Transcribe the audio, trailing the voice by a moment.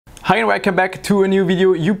Hi and welcome back to a new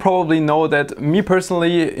video. You probably know that me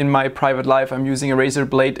personally, in my private life, I'm using a Razer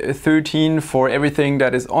Blade 13 for everything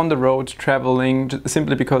that is on the road traveling,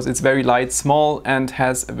 simply because it's very light, small and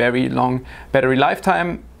has a very long battery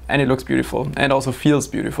lifetime. And it looks beautiful and also feels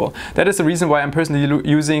beautiful. That is the reason why I'm personally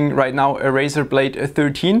using right now a Razer Blade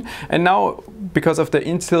 13. And now, because of the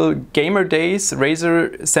Intel Gamer Days,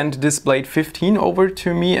 Razer sent this Blade 15 over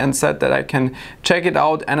to me and said that I can check it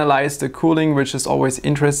out, analyze the cooling, which is always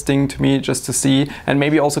interesting to me just to see, and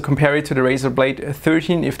maybe also compare it to the Razer Blade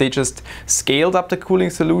 13 if they just scaled up the cooling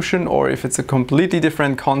solution or if it's a completely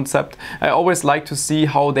different concept. I always like to see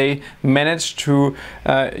how they managed to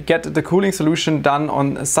get the cooling solution done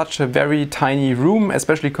on such a very tiny room,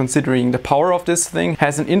 especially considering the power of this thing. It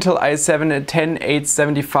has an Intel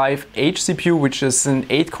i7-10875H CPU, which is an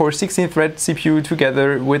 8-core 16-thread CPU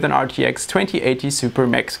together with an RTX 2080 Super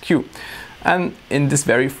Max-Q. And in this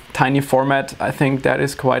very tiny format, I think that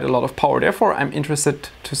is quite a lot of power. Therefore, I'm interested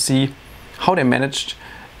to see how they managed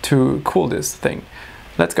to cool this thing.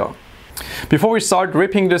 Let's go. Before we start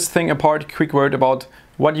ripping this thing apart, quick word about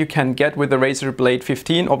what you can get with the Razer Blade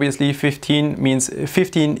 15. Obviously 15 means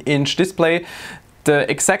 15-inch display. The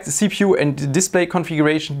exact CPU and display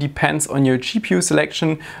configuration depends on your GPU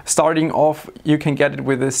selection. Starting off, you can get it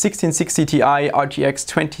with a 1660 Ti, RTX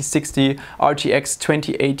 2060, RTX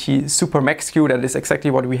 2080 Super Max-Q. That is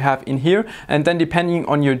exactly what we have in here. And then depending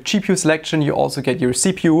on your GPU selection, you also get your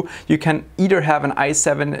CPU. You can either have an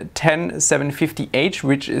i7-10750H,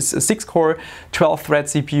 which is a 6-core 12-thread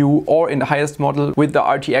CPU, or in the highest model with the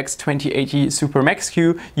RTX 2080 Super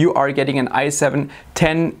Max-Q, you are getting an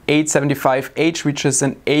i7-10875H, which is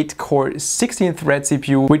an 8-core 16-thread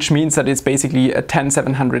CPU, which means that it's basically a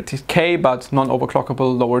 10700K, but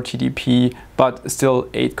non-overclockable, lower TDP, but still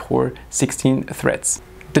 8-core 16 threads.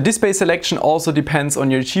 The display selection also depends on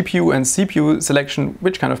your GPU and CPU selection,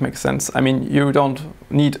 which kind of makes sense. I mean, you don't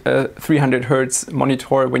need a 300 Hz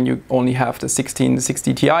monitor when you only have the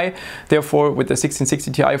 1660 Ti. Therefore, with the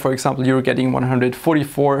 1660 Ti, for example, you're getting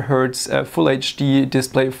 144 Hz Full HD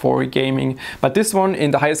display for gaming. But this one,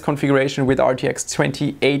 in the highest configuration with RTX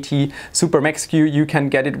 2080 Super Max-Q, you can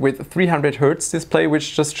get it with 300 Hz display,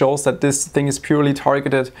 which just shows that this thing is purely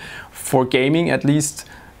targeted for gaming. At least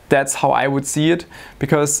that's how I would see it,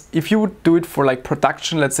 because if you would do it for like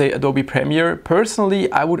production, let's say Adobe Premiere,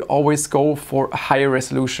 personally I would always go for a higher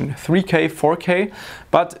resolution, 3K, 4K,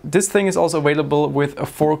 but this thing is also available with a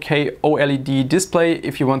 4K OLED display.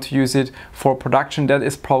 If you want to use it for production, that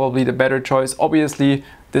is probably the better choice. Obviously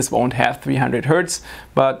this won't have 300 Hz,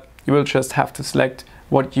 but you will just have to select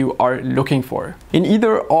what you are looking for. In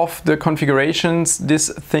either of the configurations, this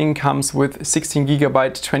thing comes with 16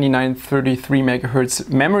 GB 2933 MHz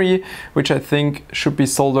memory, which I think should be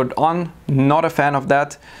soldered on. Not a fan of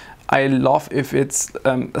that. I love if it's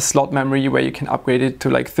a slot memory where you can upgrade it to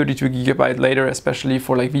like 32 GB later, especially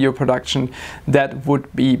for like video production. That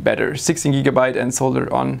would be better. 16 GB and soldered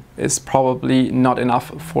on is probably not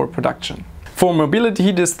enough for production. For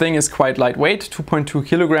mobility, this thing is quite lightweight, 2.2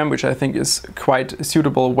 kg, which I think is quite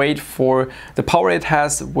suitable weight for the power it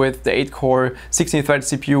has with the 8-core 16-thread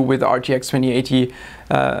CPU with the RTX 2080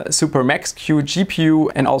 Super Max-Q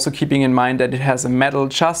GPU, and also keeping in mind that it has a metal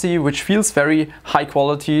chassis, which feels very high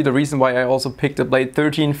quality. The reason why I also picked the Blade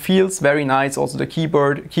 13, feels very nice. Also the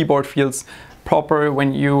keyboard feels proper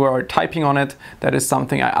when you are typing on it. That is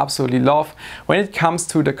something I absolutely love. When it comes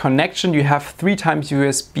to the connection, you have 3 times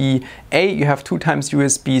USB-A, you have 2 times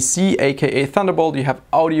USB-C, aka Thunderbolt, you have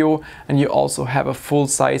audio, and you also have a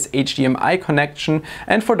full-size HDMI connection.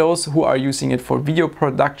 And for those who are using it for video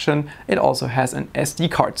production, it also has an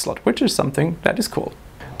SD card slot, which is something that is cool.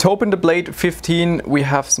 To open the Blade 15, we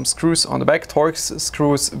have some screws on the back, Torx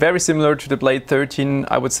screws, very similar to the Blade 13,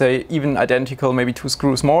 I would say even identical, maybe 2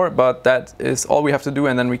 screws more, but that is all we have to do,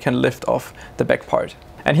 and then we can lift off the back part.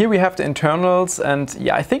 And here we have the internals, and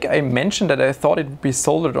yeah, I think I mentioned that I thought it would be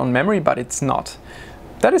soldered on memory, but it's not.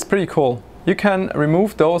 That is pretty cool. You can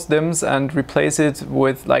remove those DIMMs and replace it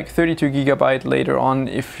with like 32 GB later on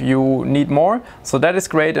if you need more. So that is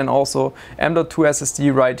great. And also M.2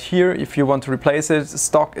 SSD right here if you want to replace it.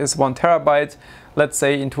 Stock is 1 TB. Let's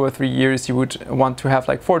say in 2 or 3 years you would want to have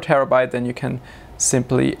like 4 TB, then you can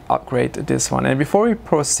simply upgrade this one. And before we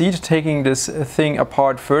proceed taking this thing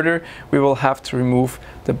apart further, we will have to remove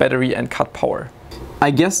the battery and cut power. I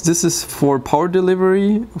guess this is for power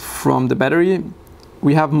delivery from the battery.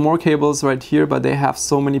 We have more cables right here, but they have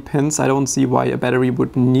so many pins. I don't see why a battery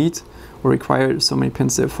would need or require so many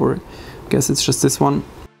pins, therefore I guess it's just this one.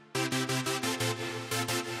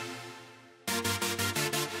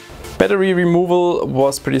 Battery removal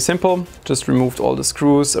was pretty simple, just removed all the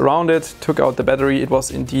screws around it, took out the battery. It was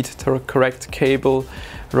indeed the correct cable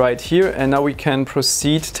right here, and now we can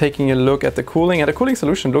proceed taking a look at the cooling. And the cooling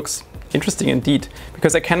solution looks interesting indeed,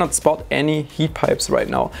 because I cannot spot any heat pipes right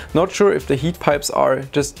now. Not sure if the heat pipes are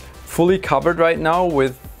just fully covered right now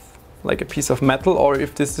with like a piece of metal, or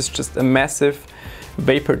if this is just a massive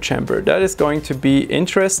vapor chamber. That is going to be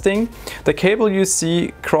interesting. The cable you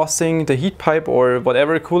see crossing the heat pipe or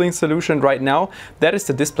whatever cooling solution right now, that is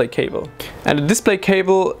the display cable. And the display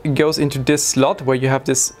cable goes into this slot where you have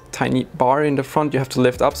this tiny bar in the front you have to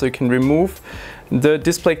lift up so you can remove the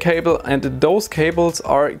display cable, and those cables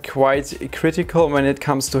are quite critical when it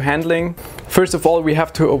comes to handling. First of all, we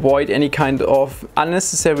have to avoid any kind of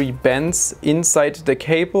unnecessary bends inside the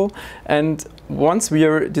cable, and once we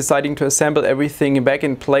are deciding to assemble everything back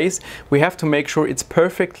in place, we have to make sure it's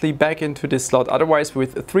perfectly back into this slot. Otherwise,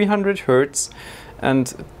 with 300 Hz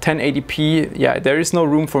and 1080p, yeah, there is no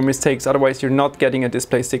room for mistakes. Otherwise, you're not getting a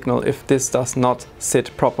display signal if this does not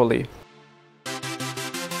sit properly.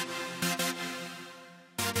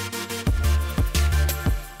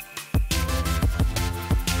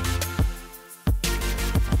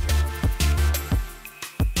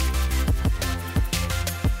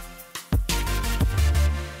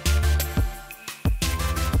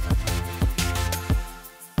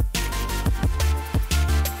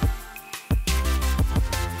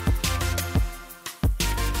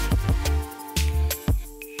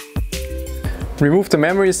 Remove the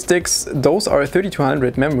memory sticks. Those are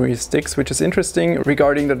 3200 memory sticks, which is interesting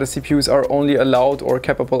regarding that the CPUs are only allowed or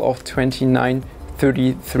capable of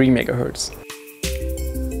 2933 MHz.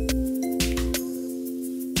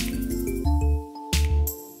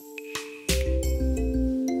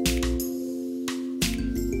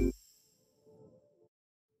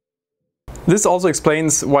 This also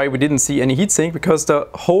explains why we didn't see any heatsink, because the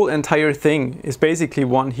whole entire thing is basically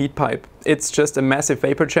one heat pipe. It's just a massive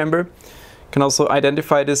vapor chamber. You can also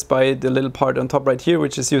identify this by the little part on top right here,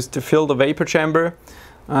 which is used to fill the vapor chamber.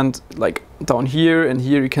 And like down here and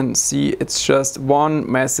here you can see it's just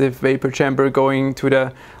one massive vapor chamber going to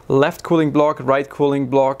the left cooling block, right cooling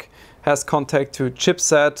block, has contact to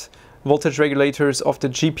chipset, voltage regulators of the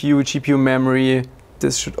GPU memory.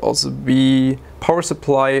 This should also be power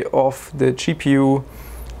supply of the GPU,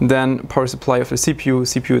 then power supply of the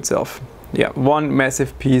CPU itself. Yeah, one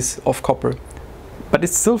massive piece of copper. But it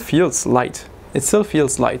still feels light. It still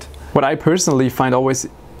feels light. What I personally find always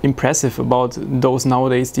impressive about those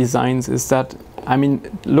nowadays designs is that, I mean,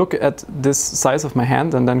 look at this size of my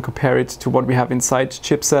hand and then compare it to what we have inside: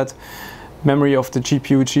 chipset, memory of the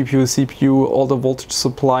GPU, CPU, all the voltage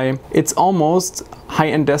supply. It's almost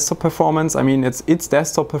high-end desktop performance. I mean, it's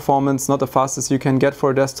desktop performance, not the fastest you can get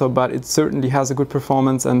for a desktop, but it certainly has a good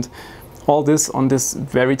performance, and all this on this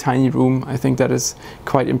very tiny room. I think that is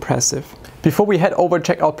quite impressive. Before we head over,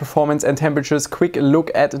 check out performance and temperatures, quick look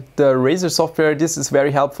at the Razer software. This is very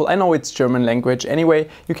helpful. I know it's German language. Anyway,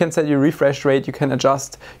 you can set your refresh rate, you can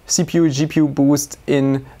adjust CPU, GPU boost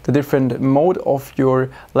in the different mode of your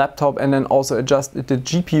laptop, and then also adjust the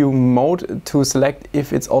GPU mode to select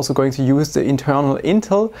if it's also going to use the internal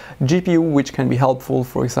Intel GPU, which can be helpful,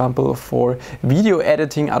 for example, for video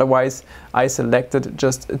editing. Otherwise, I selected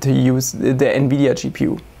just to use the NVIDIA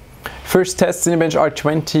GPU. First test, Cinebench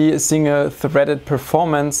R20 single threaded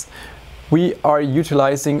performance. We are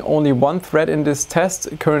utilizing only one thread in this test.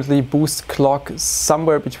 Currently boost clock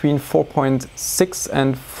somewhere between 4.6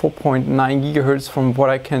 and 4.9 GHz from what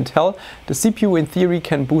I can tell. The CPU in theory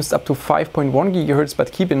can boost up to 5.1 GHz,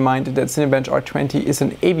 but keep in mind that Cinebench R20 is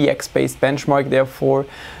an AVX based benchmark, therefore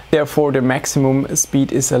the maximum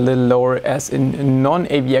speed is a little lower as in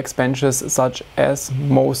non-AVX benches, such as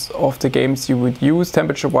most of the games you would use.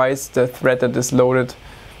 Temperature wise, the thread that is loaded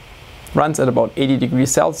runs at about 80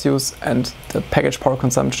 degrees Celsius and the package power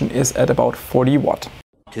consumption is at about 40 watt.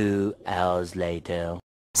 2 hours later.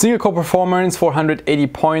 Single core performance 480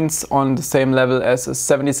 points on the same level as a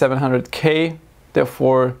 7700K.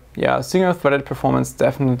 Therefore, yeah, single threaded performance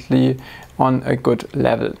definitely on a good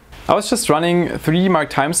level. I was just running 3D Mark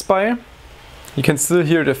Time Spy. You can still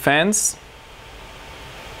hear the fans,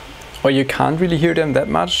 or you can't really hear them that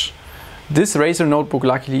much. This Razer notebook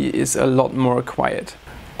luckily is a lot more quiet.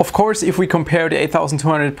 Of course, if we compare the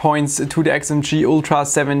 8200 points to the XMG Ultra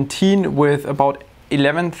 17 with about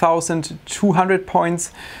 11,200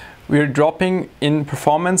 points, we're dropping in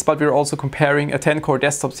performance, but we're also comparing a 10-core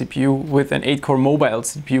desktop CPU with an 8-core mobile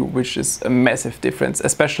CPU, which is a massive difference,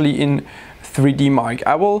 especially in 3D Mark.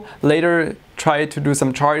 I will later try to do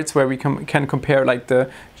some charts where we can compare like the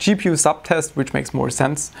GPU subtest, which makes more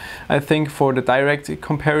sense, I think, for the direct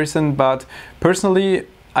comparison. But personally,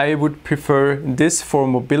 I would prefer this for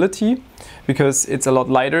mobility because it's a lot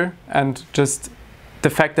lighter, and just the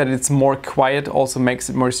fact that it's more quiet also makes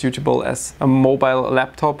it more suitable as a mobile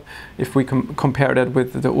laptop. If we compare that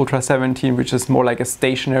with the Ultra 17, which is more like a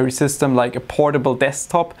stationary system, like a portable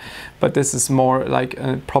desktop, but this is more like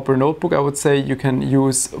a proper notebook, I would say, you can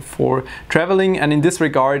use for traveling. And in this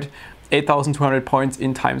regard, 8,200 points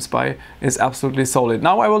in TimeSpy is absolutely solid.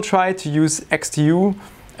 Now I will try to use XTU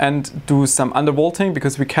and do some undervolting,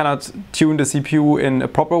 because we cannot tune the CPU in a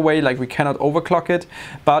proper way, like we cannot overclock it,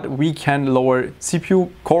 but we can lower CPU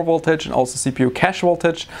core voltage and also CPU cache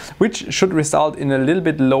voltage, which should result in a little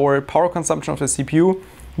bit lower power consumption of the CPU.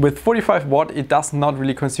 With 45 watt it does not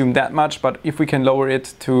really consume that much, but if we can lower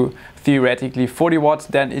it to theoretically 40 watt,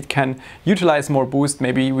 then it can utilize more boost.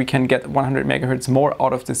 Maybe we can get 100 megahertz more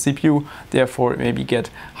out of the CPU, therefore maybe get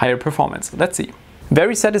higher performance. Let's see.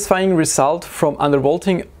 Very satisfying result from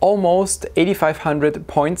undervolting, almost 8,500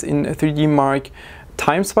 points in 3D Mark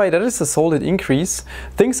TimeSpy. That is a solid increase.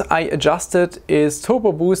 Things I adjusted is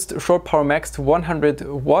turbo boost short power max to 100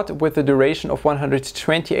 watt with a duration of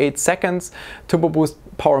 128 seconds, turbo boost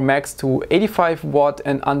power max to 85 watt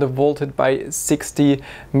and undervolted by 60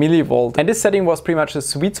 millivolt. And this setting was pretty much a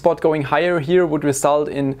sweet spot. Going higher here would result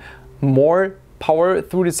in more power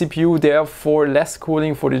through the CPU, therefore less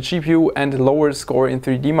cooling for the GPU and lower score in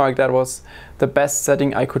 3D Mark. That was the best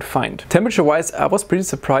setting I could find. Temperature wise, I was pretty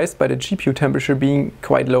surprised by the GPU temperature being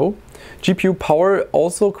quite low. GPU power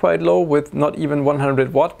also quite low with not even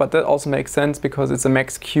 100 watt, but that also makes sense because it's a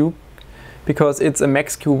Max-Q. Because it's a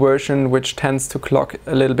Max-Q version which tends to clock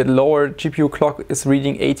a little bit lower. GPU clock is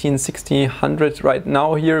reading 1860 right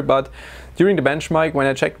now here, but during the benchmark when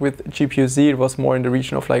I checked with GPU-Z it was more in the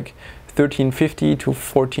region of like 1350 to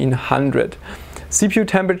 1400. CPU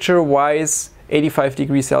temperature wise 85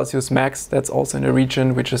 degrees Celsius max, that's also in a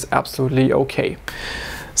region which is absolutely okay.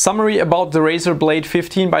 Summary about the Razer Blade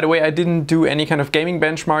 15. By the way, I didn't do any kind of gaming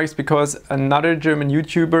benchmarks because another German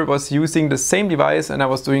YouTuber was using the same device and I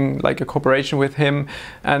was doing like a cooperation with him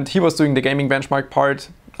and he was doing the gaming benchmark part.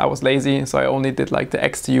 I was lazy, so I only did like the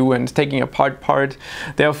XTU and taking apart part.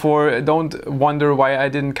 Therefore, don't wonder why I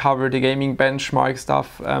didn't cover the gaming benchmark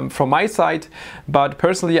stuff from my side. But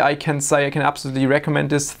personally, I can say I can absolutely recommend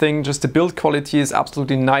this thing. Just the build quality is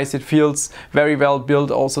absolutely nice. It feels very well built.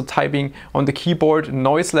 Also typing on the keyboard,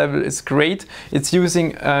 noise level is great. It's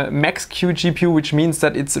using a Max-Q GPU, which means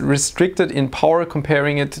that it's restricted in power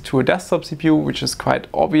comparing it to a desktop CPU, which is quite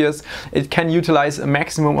obvious. It can utilize a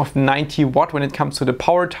maximum of 90 watt when it comes to the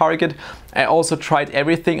power target. I also tried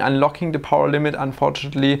everything, unlocking the power limit.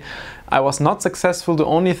 Unfortunately, I was not successful. The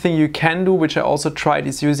only thing you can do, which I also tried,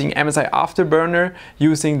 is using MSI Afterburner,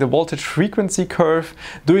 using the voltage frequency curve.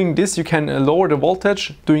 Doing this, you can lower the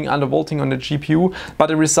voltage, doing undervolting on the GPU, but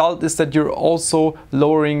the result is that you're also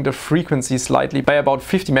lowering the frequency slightly by about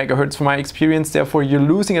 50 megahertz from my experience. Therefore, you're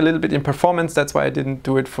losing a little bit in performance. That's why I didn't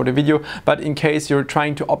do it for the video. But in case you're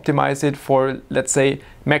trying to optimize it for, let's say,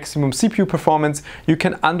 maximum CPU performance, you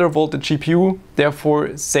can undervolt the GPU,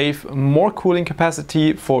 therefore save more cooling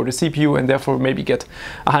capacity for the CPU and therefore maybe get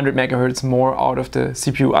 100 megahertz more out of the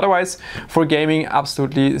CPU. Otherwise, for gaming,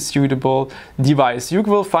 absolutely suitable device. You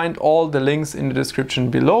will find all the links in the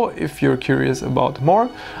description below if you're curious about more.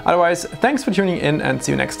 Otherwise, thanks for tuning in and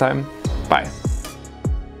see you next time. Bye.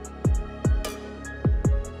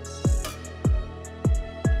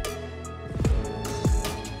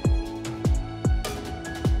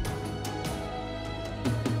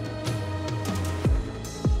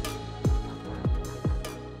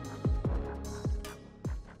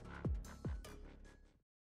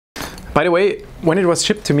 By the way, when it was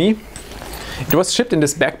shipped to me, it was shipped in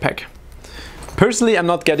this backpack. Personally, I'm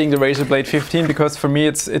not getting the Razer Blade 15 because for me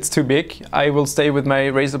it's too big. I will stay with my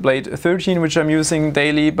Razer Blade 13, which I'm using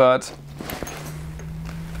daily, but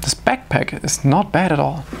this backpack is not bad at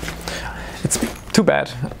all. It's too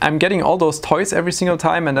bad. I'm getting all those toys every single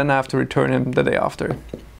time and then I have to return them the day after.